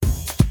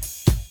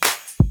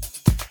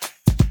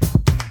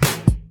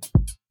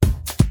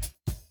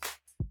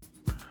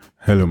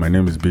Hello, my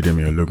name is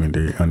Bidemi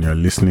Ologunde, and you're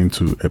listening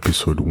to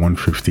episode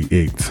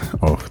 158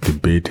 of the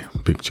Bid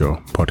Picture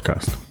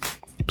podcast.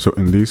 So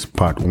in this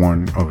part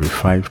 1 of a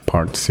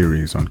 5-part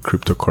series on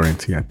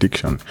cryptocurrency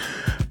addiction,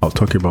 I'll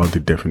talk about the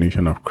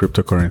definition of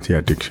cryptocurrency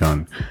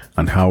addiction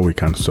and how we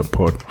can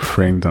support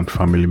friends and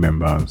family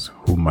members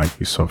who might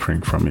be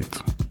suffering from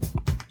it.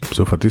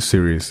 So for this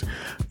series,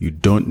 you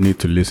don't need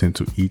to listen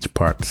to each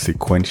part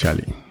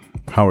sequentially.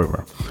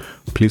 However,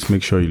 please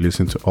make sure you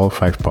listen to all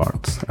 5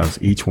 parts,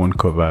 as each one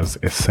covers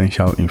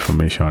essential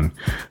information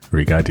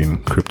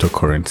regarding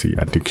cryptocurrency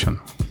addiction.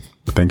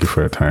 Thank you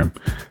for your time.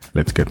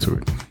 Let's get to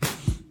it.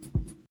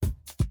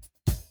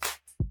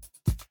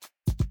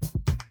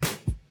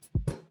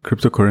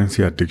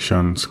 Cryptocurrency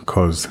addictions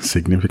cause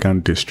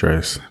significant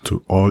distress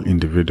to all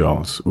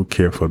individuals who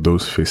care for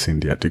those facing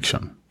the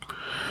addiction.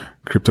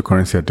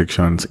 Cryptocurrency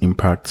addictions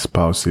impact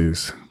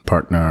spouses,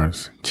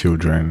 partners,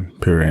 children,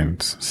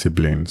 parents,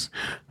 siblings,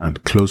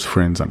 and close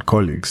friends and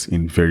colleagues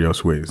in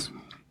various ways.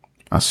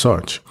 As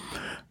such,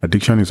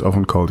 addiction is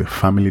often called a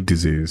family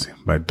disease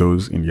by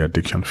those in the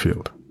addiction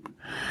field.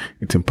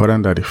 It's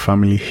important that the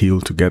family heal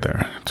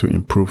together to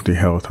improve the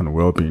health and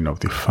well-being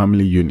of the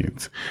family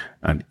unit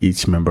and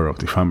each member of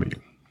the family.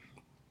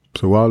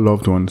 So while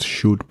loved ones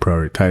should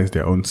prioritize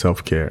their own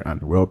self-care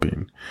and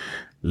well-being,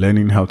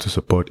 learning how to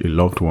support a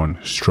loved one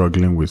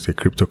struggling with a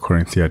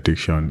cryptocurrency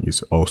addiction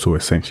is also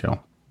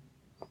essential.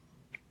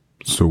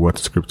 So what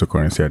is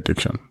cryptocurrency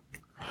addiction?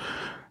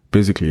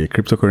 Basically, a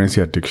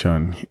cryptocurrency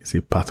addiction is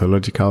a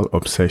pathological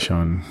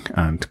obsession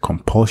and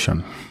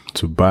compulsion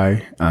to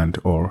buy and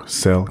or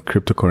sell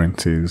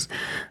cryptocurrencies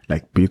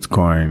like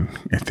Bitcoin,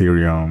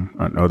 Ethereum,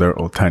 and other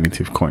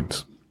alternative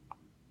coins.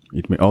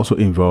 It may also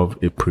involve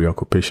a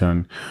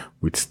preoccupation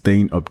with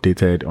staying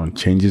updated on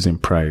changes in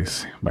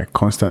price by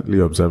constantly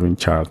observing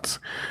charts,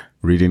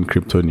 reading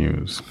crypto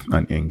news,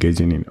 and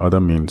engaging in other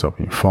means of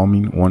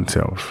informing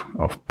oneself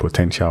of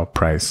potential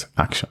price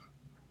action.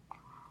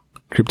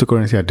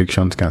 Cryptocurrency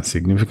addictions can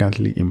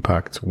significantly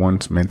impact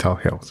one's mental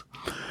health,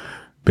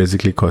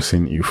 basically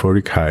causing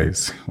euphoric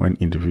highs when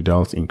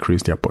individuals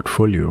increase their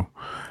portfolio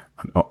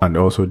and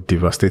also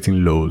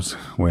devastating lows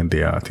when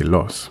they are at a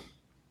loss.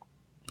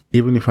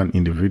 Even if an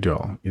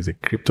individual is a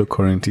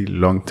cryptocurrency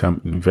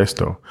long-term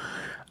investor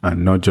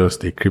and not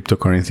just a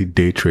cryptocurrency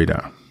day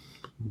trader,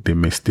 they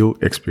may still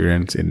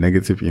experience a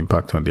negative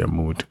impact on their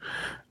mood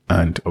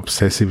and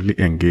obsessively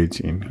engage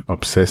in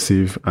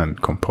obsessive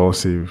and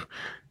compulsive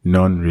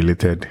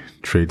non-related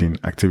trading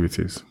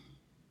activities.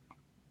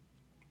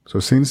 So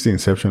since the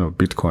inception of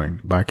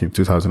Bitcoin back in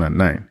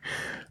 2009,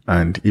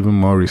 and even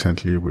more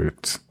recently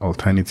with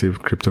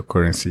alternative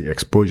cryptocurrency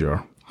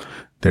exposure,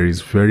 there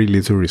is very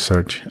little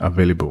research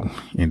available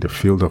in the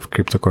field of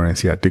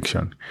cryptocurrency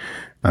addiction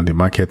and the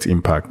market's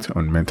impact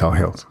on mental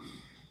health.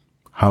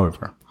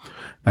 However,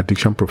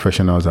 addiction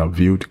professionals have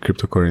viewed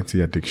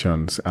cryptocurrency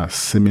addictions as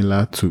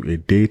similar to a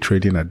day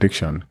trading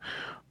addiction,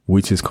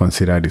 which is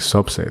considered a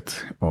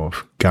subset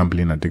of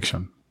gambling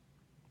addiction.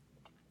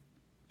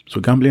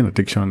 So gambling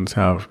addictions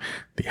have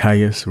the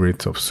highest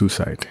rates of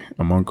suicide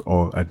among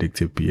all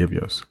addictive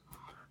behaviors.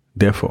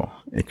 Therefore,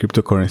 a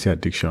cryptocurrency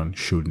addiction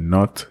should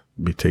not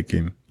be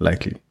taken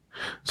lightly.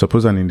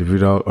 Suppose an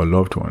individual or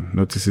loved one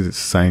notices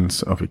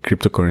signs of a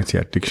cryptocurrency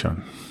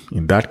addiction.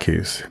 In that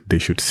case, they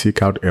should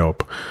seek out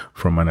help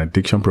from an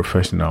addiction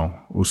professional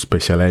who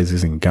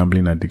specializes in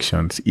gambling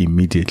addictions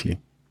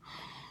immediately.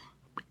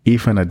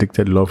 If an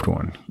addicted loved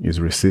one is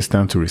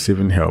resistant to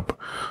receiving help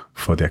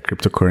for their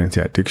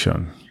cryptocurrency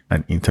addiction,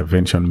 an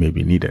intervention may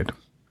be needed.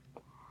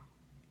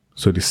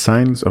 So the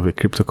signs of a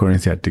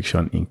cryptocurrency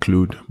addiction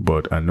include,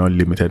 but are not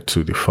limited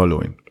to, the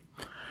following.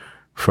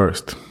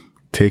 First,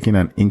 taking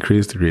an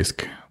increased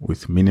risk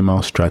with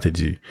minimal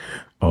strategy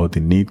or the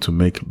need to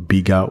make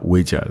bigger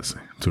wagers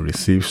to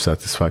receive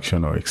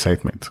satisfaction or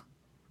excitement.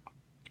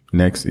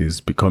 Next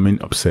is becoming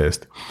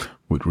obsessed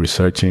with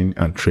researching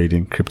and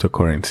trading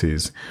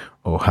cryptocurrencies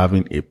or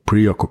having a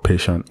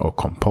preoccupation or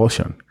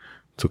compulsion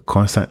to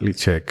constantly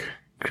check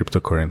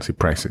cryptocurrency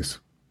prices.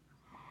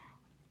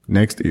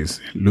 Next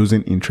is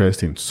losing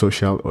interest in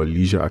social or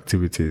leisure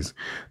activities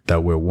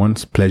that were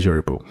once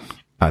pleasurable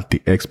at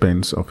the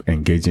expense of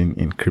engaging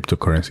in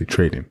cryptocurrency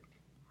trading.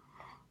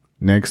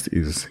 Next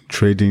is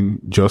trading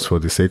just for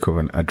the sake of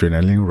an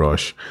adrenaline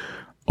rush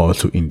or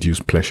to induce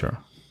pleasure.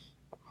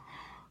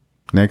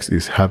 Next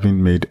is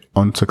having made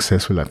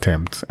unsuccessful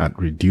attempts at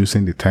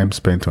reducing the time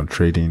spent on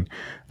trading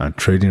and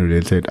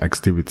trading-related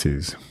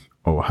activities,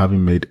 or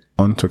having made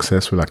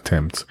unsuccessful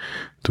attempts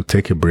to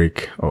take a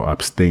break or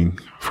abstain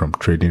from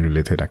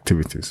trading-related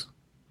activities.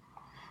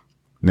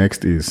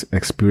 Next is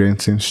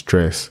experiencing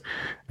stress,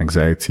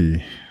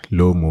 anxiety,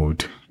 low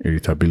mood,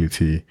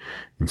 irritability,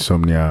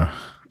 insomnia,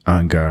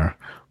 anger,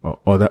 or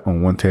other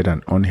unwanted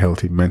and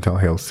unhealthy mental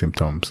health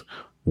symptoms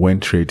when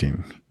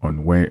trading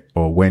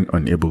or when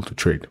unable to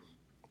trade.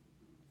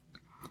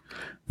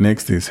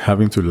 Next is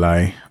having to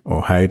lie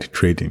or hide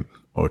trading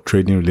or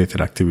trading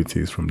related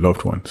activities from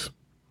loved ones.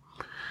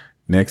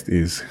 Next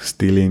is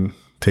stealing,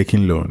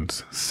 taking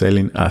loans,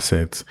 selling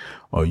assets,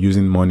 or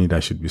using money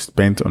that should be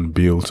spent on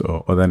bills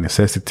or other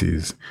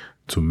necessities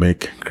to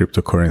make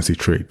cryptocurrency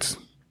trades.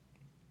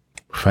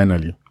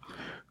 Finally,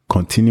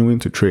 continuing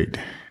to trade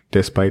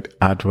despite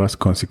adverse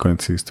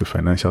consequences to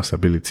financial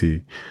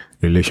stability,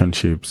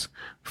 relationships,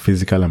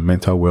 physical and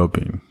mental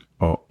well-being,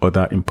 or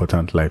other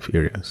important life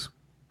areas.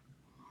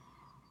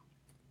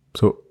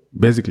 So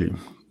basically,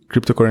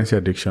 cryptocurrency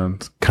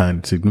addictions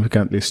can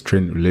significantly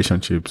strain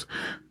relationships,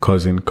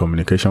 causing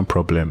communication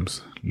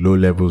problems, low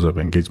levels of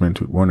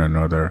engagement with one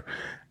another,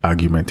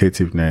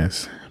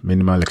 argumentativeness,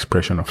 minimal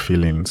expression of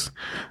feelings,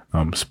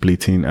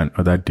 splitting and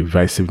other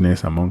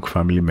divisiveness among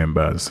family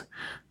members,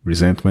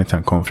 resentment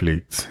and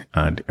conflict,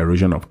 and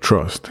erosion of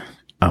trust,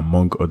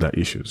 among other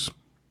issues.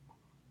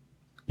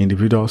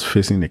 Individuals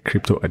facing a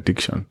crypto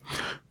addiction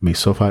may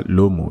suffer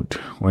low mood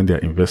when their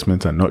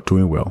investments are not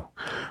doing well,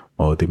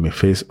 or they may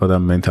face other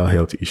mental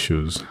health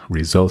issues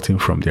resulting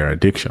from their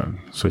addiction,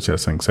 such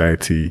as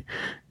anxiety,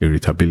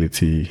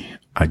 irritability,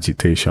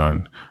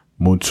 agitation,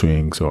 mood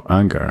swings, or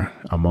anger,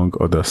 among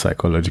other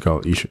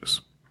psychological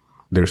issues.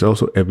 There is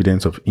also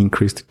evidence of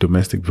increased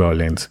domestic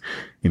violence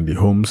in the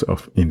homes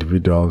of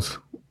individuals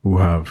who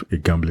have a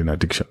gambling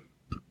addiction.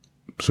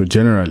 So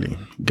generally,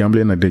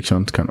 gambling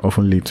addictions can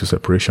often lead to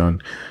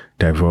separation,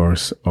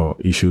 divorce, or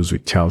issues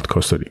with child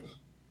custody.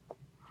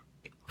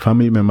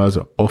 Family members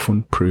are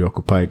often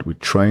preoccupied with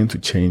trying to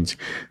change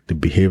the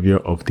behavior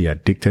of the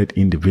addicted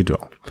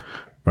individual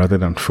rather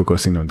than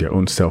focusing on their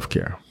own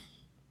self-care.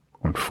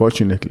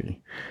 Unfortunately,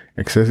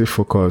 excessive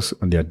focus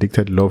on the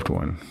addicted loved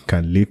one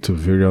can lead to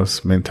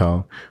various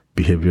mental,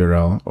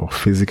 behavioral, or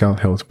physical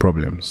health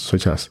problems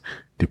such as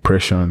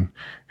depression,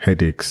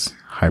 headaches,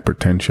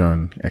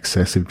 hypertension,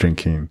 excessive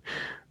drinking,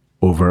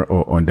 over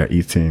or under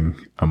eating,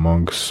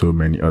 among so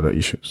many other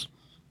issues.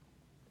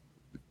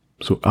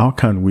 So how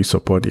can we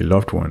support a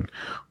loved one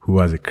who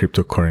has a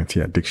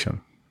cryptocurrency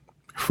addiction?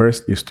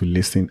 First is to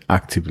listen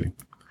actively.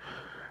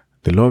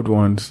 The loved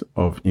ones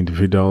of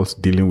individuals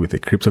dealing with a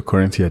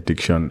cryptocurrency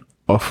addiction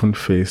often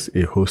face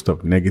a host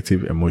of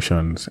negative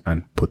emotions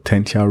and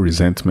potential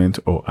resentment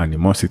or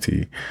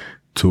animosity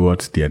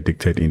towards the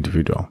addicted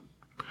individual.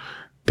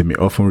 They may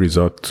often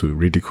resort to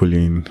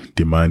ridiculing,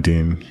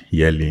 demanding,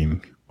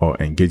 yelling, or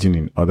engaging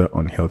in other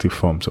unhealthy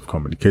forms of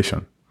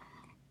communication.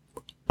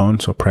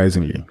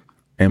 Unsurprisingly,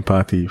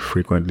 empathy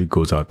frequently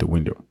goes out the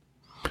window.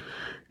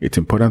 It's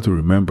important to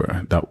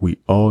remember that we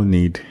all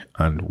need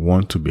and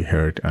want to be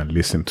heard and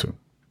listened to.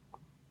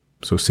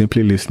 So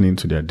simply listening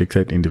to the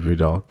addicted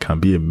individual can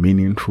be a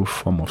meaningful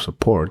form of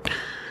support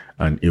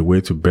and a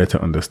way to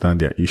better understand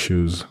their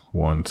issues,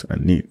 wants,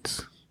 and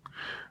needs.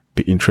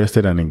 Be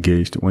interested and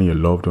engaged when your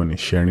loved one is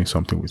sharing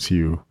something with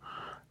you.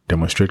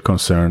 Demonstrate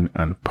concern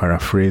and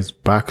paraphrase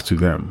back to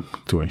them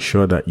to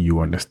ensure that you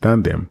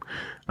understand them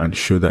and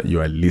show that you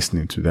are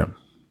listening to them.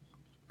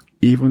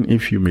 Even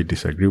if you may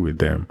disagree with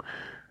them,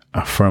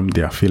 affirm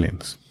their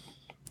feelings.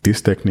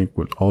 This technique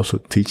will also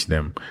teach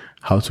them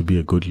how to be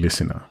a good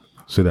listener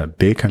so that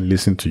they can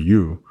listen to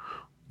you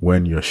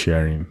when you're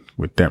sharing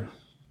with them.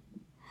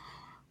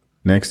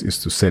 Next is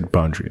to set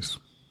boundaries.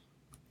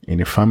 In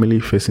a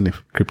family facing a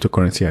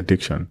cryptocurrency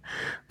addiction,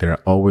 there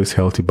are always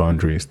healthy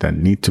boundaries that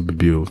need to be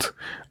built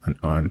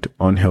and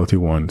unhealthy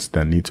ones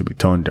that need to be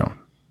torn down.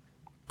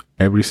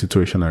 Every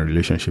situation and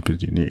relationship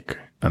is unique,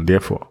 and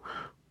therefore,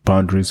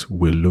 boundaries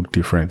will look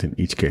different in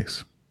each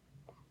case.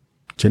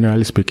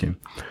 Generally speaking,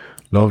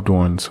 loved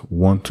ones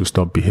want to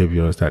stop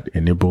behaviors that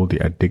enable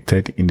the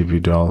addicted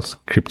individual's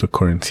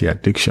cryptocurrency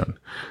addiction,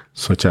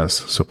 such as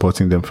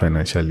supporting them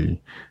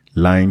financially,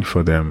 lying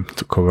for them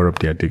to cover up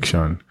the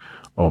addiction,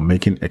 or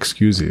making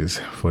excuses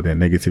for their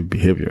negative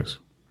behaviors.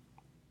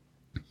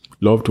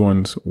 Loved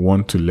ones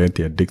want to let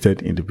the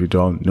addicted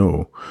individual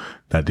know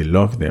that they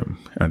love them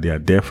and they are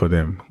there for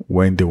them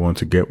when they want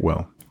to get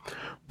well,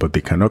 but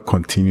they cannot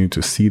continue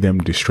to see them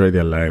destroy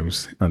their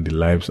lives and the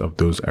lives of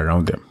those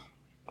around them.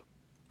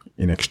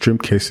 In extreme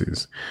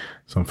cases,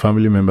 some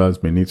family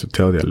members may need to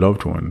tell their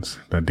loved ones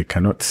that they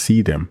cannot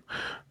see them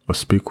or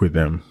speak with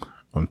them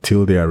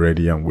until they are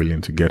ready and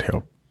willing to get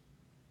help.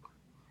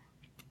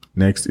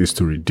 Next is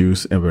to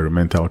reduce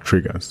environmental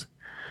triggers.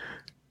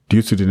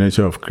 Due to the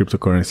nature of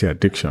cryptocurrency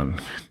addiction,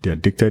 the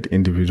addicted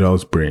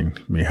individual's brain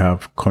may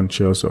have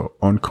conscious or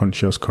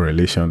unconscious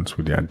correlations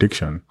with the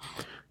addiction,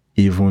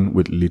 even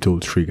with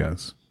little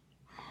triggers.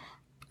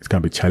 It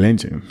can be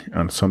challenging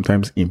and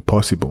sometimes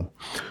impossible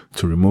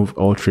to remove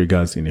all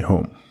triggers in a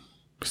home.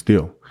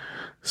 Still,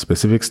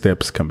 specific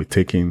steps can be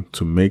taken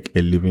to make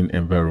a living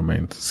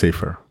environment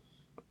safer.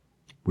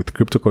 With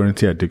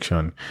cryptocurrency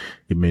addiction,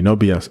 it may not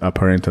be as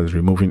apparent as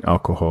removing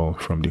alcohol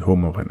from the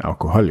home of an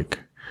alcoholic,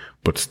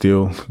 but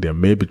still, there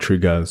may be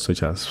triggers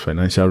such as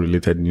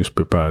financial-related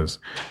newspapers,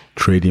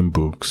 trading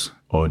books,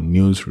 or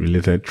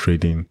news-related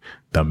trading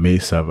that may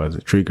serve as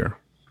a trigger.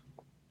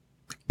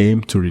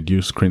 Aim to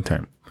reduce screen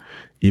time,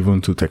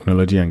 even to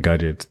technology and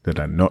gadgets that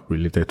are not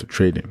related to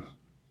trading.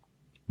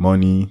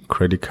 Money,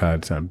 credit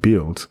cards, and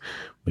bills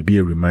may be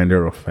a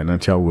reminder of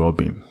financial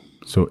well-being,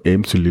 So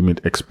aim to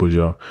limit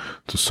exposure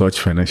to such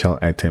financial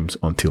items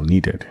until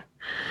needed.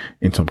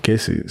 In some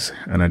cases,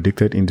 an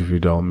addicted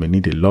individual may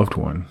need a loved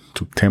one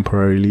to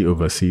temporarily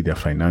oversee their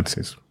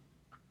finances.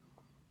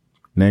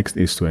 Next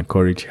is to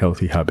encourage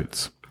healthy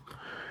habits.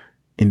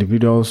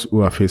 Individuals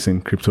who are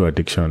facing crypto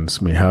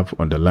addictions may have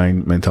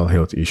underlying mental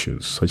health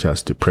issues such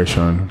as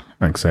depression,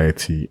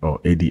 anxiety, or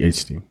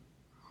ADHD.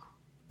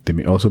 They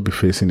may also be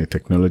facing a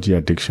technology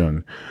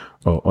addiction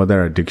or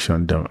other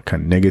addiction that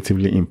can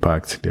negatively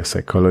impact their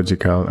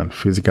psychological and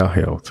physical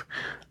health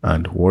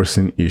and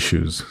worsen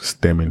issues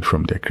stemming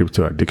from their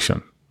crypto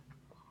addiction.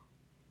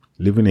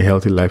 Living a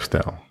healthy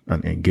lifestyle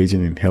and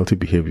engaging in healthy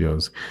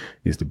behaviors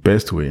is the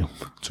best way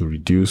to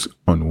reduce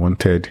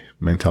unwanted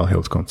mental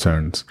health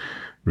concerns,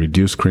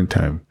 reduce screen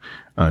time,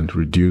 and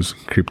reduce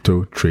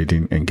crypto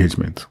trading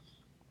engagement.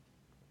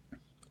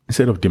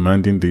 Instead of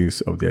demanding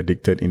this of the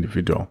addicted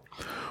individual,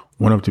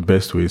 one of the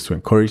best ways to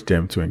encourage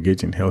them to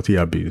engage in healthy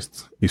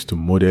habits is to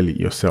model it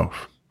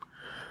yourself.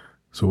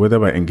 So whether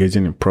by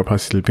engaging in proper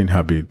sleeping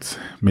habits,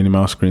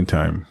 minimal screen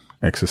time,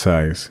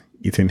 exercise,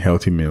 eating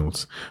healthy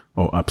meals,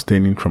 or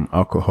abstaining from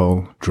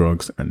alcohol,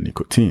 drugs, and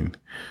nicotine,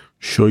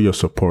 show your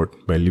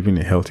support by living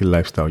a healthy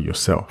lifestyle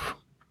yourself.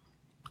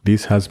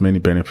 This has many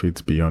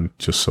benefits beyond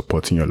just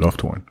supporting your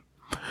loved one.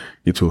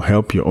 It will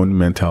help your own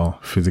mental,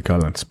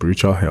 physical, and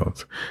spiritual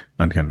health,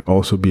 and can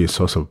also be a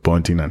source of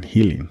bonding and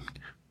healing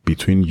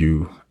between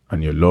you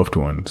and your loved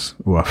ones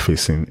who are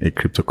facing a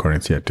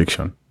cryptocurrency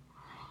addiction.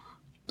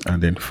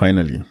 And then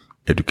finally,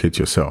 educate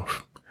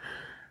yourself.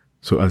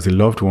 So as the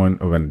loved one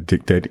of an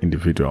addicted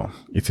individual,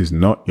 it is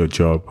not your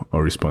job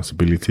or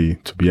responsibility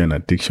to be an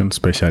addiction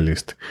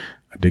specialist,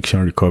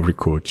 addiction recovery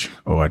coach,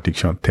 or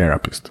addiction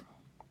therapist.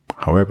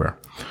 However,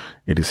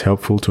 it is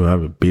helpful to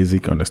have a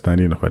basic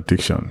understanding of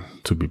addiction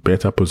to be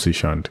better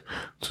positioned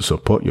to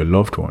support your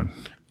loved one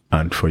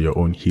and for your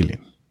own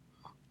healing.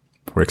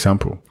 For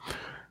example,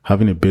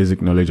 having a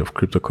basic knowledge of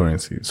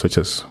cryptocurrency, such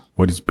as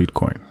what is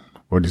Bitcoin,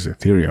 what is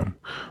Ethereum,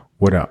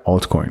 what are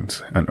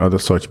altcoins, and other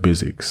such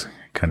basics,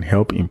 can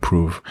help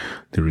improve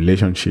the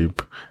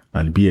relationship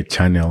and be a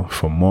channel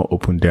for more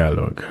open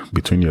dialogue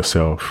between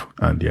yourself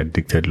and the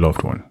addicted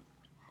loved one.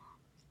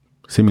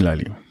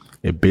 Similarly,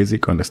 a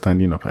basic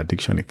understanding of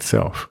addiction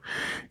itself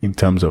in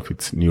terms of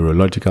its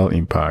neurological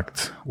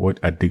impact, what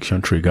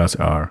addiction triggers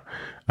are,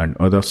 and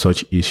other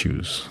such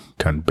issues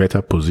can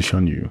better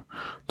position you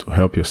to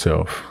help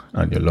yourself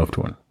and your loved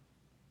one.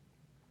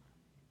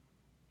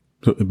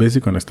 So a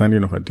basic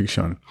understanding of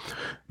addiction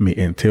may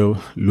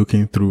entail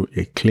looking through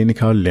a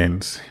clinical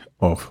lens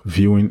of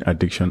viewing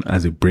addiction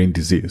as a brain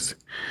disease,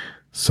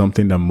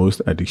 something that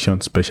most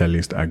addiction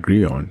specialists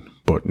agree on,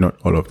 but not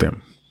all of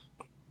them.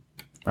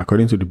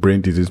 According to the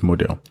brain disease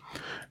model,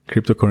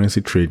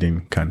 cryptocurrency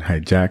trading can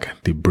hijack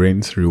the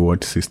brain's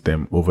reward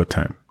system over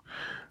time,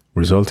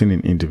 resulting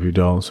in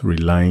individuals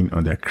relying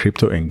on their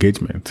crypto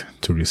engagement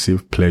to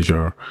receive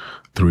pleasure,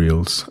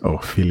 thrills,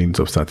 or feelings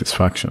of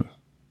satisfaction.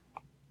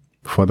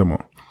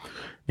 Furthermore,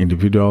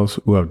 individuals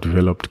who have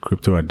developed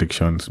crypto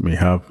addictions may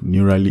have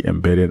neurally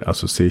embedded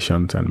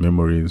associations and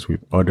memories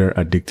with other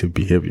addictive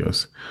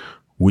behaviors,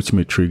 which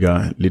may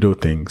trigger little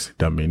things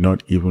that may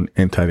not even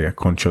enter their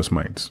conscious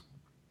minds.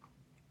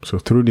 So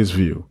through this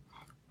view,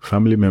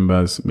 family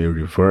members may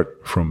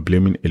revert from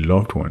blaming a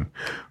loved one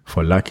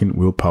for lacking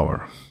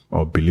willpower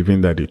or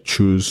believing that they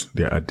choose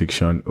their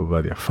addiction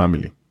over their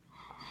family.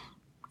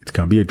 It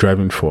can be a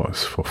driving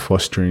force for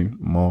fostering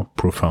more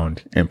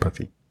profound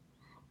empathy.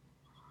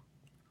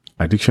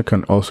 Addiction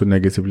can also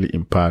negatively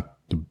impact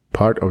the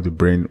part of the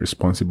brain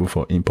responsible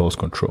for impulse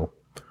control.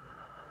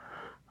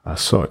 As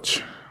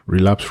such,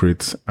 relapse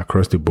rates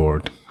across the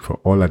board for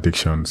all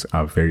addictions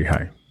are very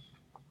high.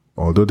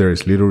 Although there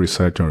is little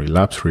research on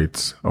relapse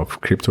rates of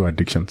crypto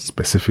addiction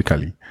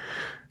specifically,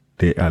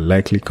 they are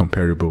likely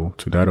comparable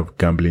to that of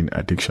gambling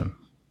addiction.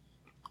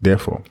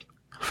 Therefore,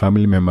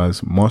 family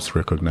members must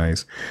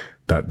recognize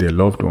that their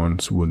loved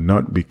ones will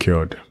not be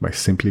cured by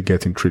simply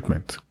getting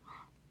treatment.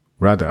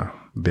 Rather,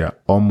 they are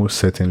almost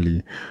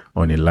certainly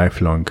on a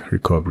lifelong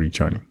recovery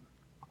journey.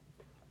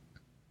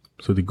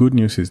 So the good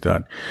news is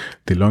that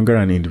the longer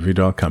an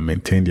individual can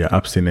maintain their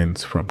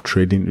abstinence from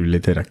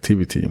trading-related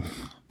activity,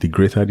 the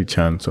greater the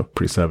chance of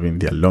preserving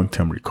their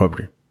long-term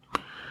recovery.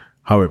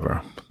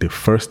 However, the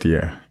first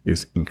year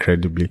is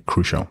incredibly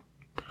crucial.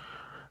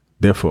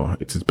 Therefore,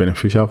 it is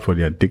beneficial for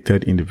the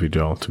addicted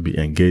individual to be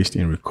engaged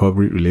in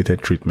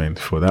recovery-related treatment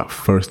for that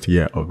first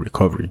year of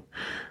recovery,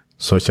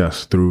 such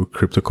as through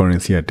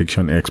cryptocurrency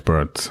addiction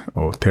experts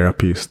or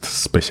therapists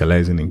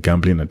specializing in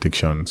gambling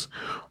addictions,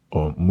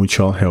 or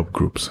mutual help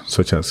groups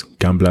such as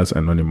Gamblers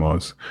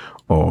Anonymous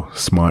or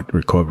Smart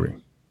Recovery.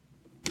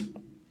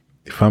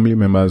 The family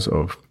members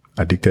of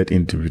addicted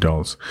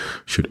individuals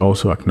should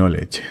also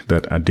acknowledge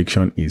that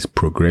addiction is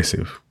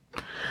progressive.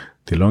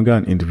 The longer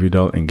an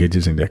individual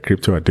engages in their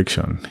crypto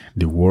addiction,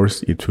 the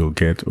worse it will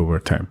get over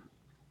time.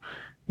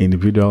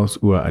 Individuals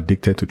who are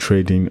addicted to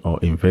trading or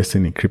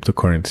investing in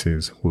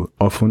cryptocurrencies will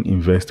often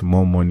invest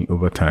more money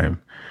over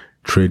time,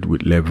 trade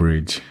with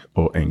leverage,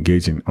 or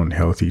engage in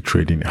unhealthy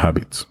trading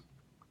habits.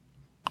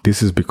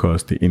 This is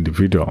because the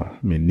individual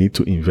may need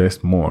to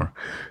invest more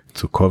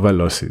to cover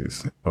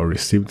losses or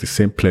receive the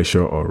same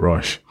pleasure or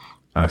rush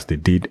as they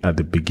did at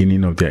the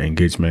beginning of their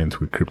engagement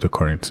with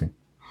cryptocurrency.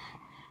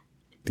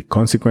 The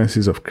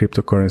consequences of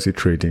cryptocurrency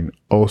trading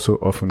also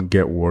often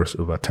get worse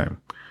over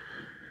time.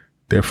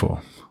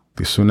 Therefore,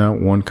 the sooner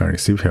one can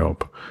receive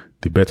help,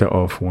 the better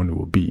off one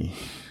will be.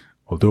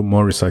 Although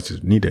more research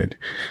is needed,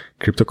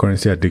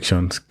 cryptocurrency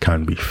addictions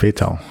can be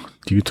fatal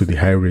due to the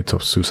high rates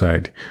of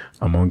suicide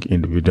among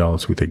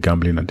individuals with a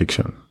gambling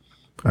addiction,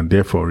 and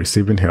therefore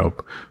receiving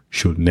help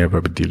should never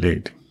be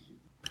delayed.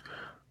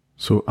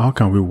 So how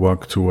can we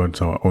work towards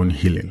our own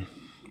healing?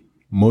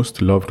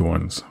 Most loved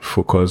ones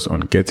focus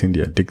on getting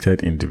the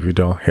addicted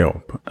individual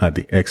help at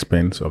the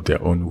expense of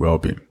their own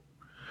well-being.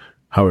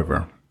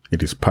 However,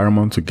 it is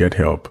paramount to get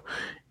help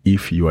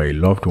if you are a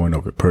loved one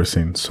of a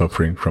person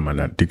suffering from an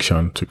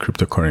addiction to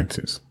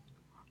cryptocurrencies.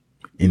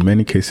 In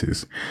many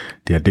cases,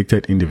 the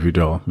addicted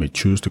individual may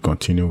choose to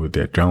continue with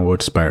their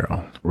downward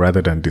spiral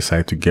rather than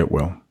decide to get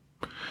well.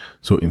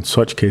 So in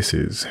such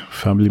cases,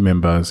 family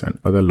members and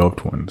other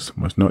loved ones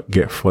must not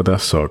get further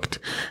sucked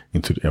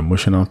into the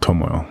emotional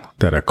turmoil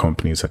that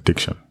accompanies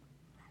addiction.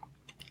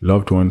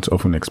 Loved ones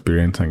often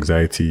experience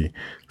anxiety,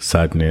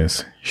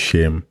 sadness,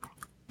 shame,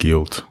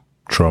 guilt,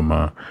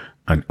 trauma,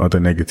 and other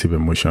negative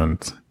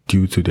emotions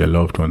due to their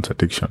loved one's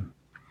addiction.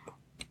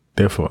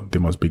 Therefore, they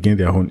must begin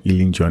their own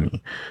healing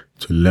journey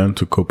to learn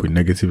to cope with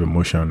negative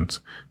emotions,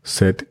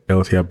 set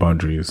healthier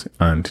boundaries,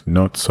 and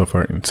not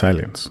suffer in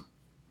silence.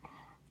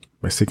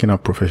 By seeking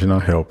out professional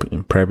help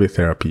in private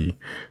therapy,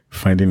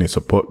 finding a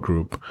support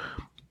group,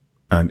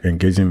 and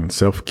engaging in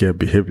self-care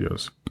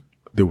behaviors,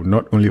 they will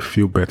not only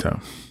feel better,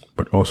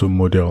 but also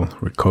model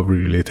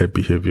recovery-related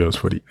behaviors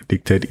for the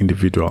addicted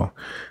individual,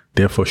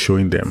 therefore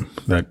showing them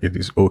that it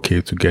is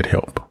okay to get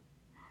help.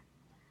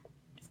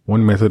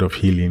 One method of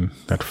healing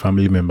that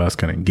family members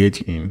can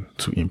engage in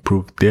to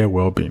improve their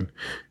well-being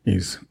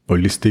is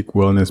holistic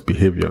wellness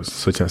behaviors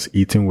such as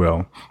eating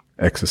well,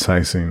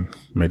 exercising,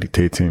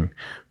 meditating,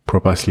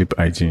 proper sleep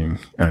hygiene,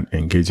 and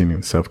engaging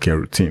in self-care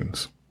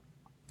routines.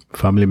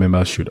 Family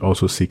members should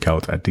also seek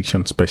out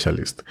addiction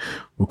specialists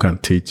who can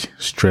teach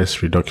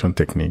stress reduction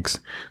techniques,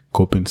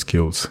 coping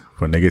skills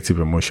for negative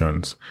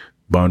emotions,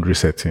 boundary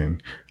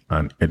setting,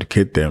 and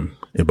educate them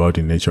about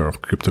the nature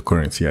of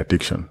cryptocurrency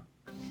addiction.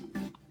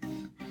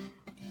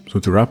 So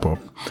to wrap up,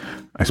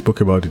 I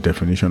spoke about the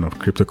definition of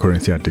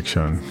cryptocurrency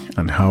addiction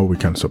and how we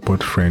can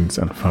support friends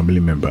and family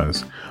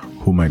members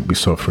who might be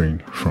suffering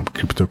from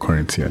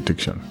cryptocurrency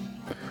addiction.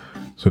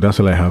 So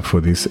that's all I have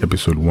for this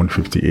episode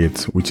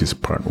 158, which is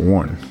part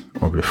 1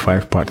 of a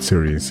 5-part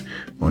series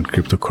on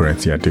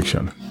cryptocurrency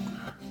addiction.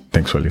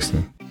 Thanks for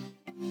listening.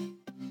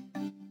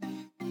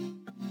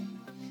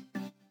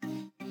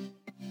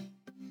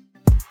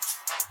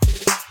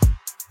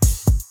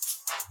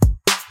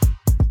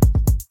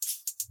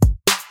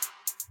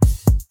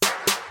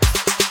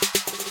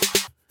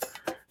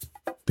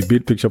 The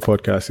Big Picture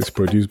Podcast is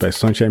produced by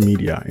Sunshine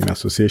Media in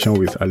association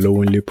with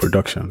Alowonle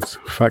Productions.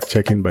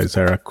 Fact-checking by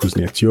Zara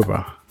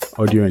Kuznetsova.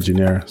 Audio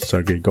engineer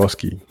Sergey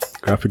Gorsky.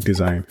 Graphic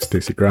design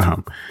Stacey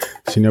Graham.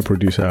 Senior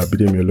producer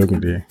Bidemi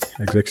Ologunde.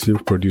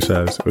 Executive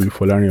producers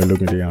Olufolari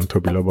Ologunde and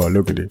Tobiloba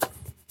Ologunde.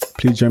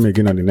 Please join me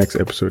again on the next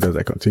episode as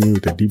I continue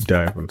with a deep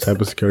dive on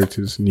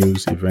cybersecurity's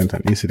news, events,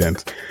 and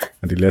incidents,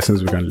 and the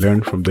lessons we can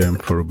learn from them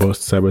for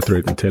robust cyber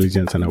threat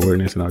intelligence and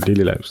awareness in our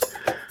daily lives.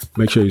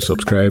 Make sure you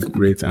subscribe,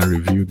 rate, and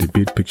review the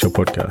Big Picture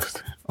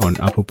Podcast on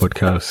Apple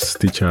Podcasts,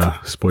 Stitcher,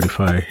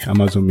 Spotify,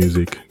 Amazon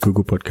Music,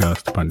 Google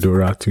Podcast,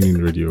 Pandora,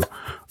 TuneIn Radio,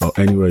 or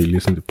anywhere you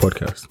listen to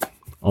podcasts.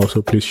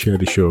 Also, please share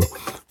the show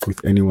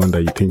with anyone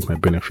that you think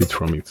might benefit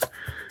from it.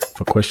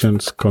 For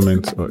questions,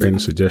 comments, or any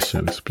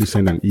suggestions, please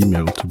send an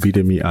email to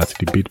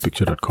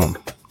bidemi@thebidpicture.com.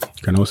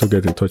 You can also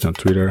get in touch on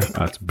Twitter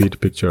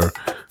 @bidpicture,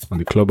 on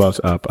the Clubhouse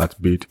app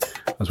 @bid,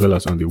 as well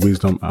as on the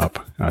Wisdom app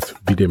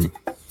 @bidemi.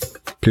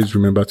 Please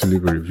remember to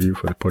leave a review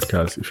for the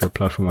podcast if your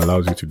platform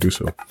allows you to do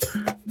so.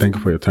 Thank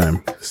you for your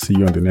time. See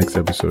you on the next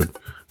episode.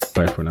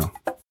 Bye for now.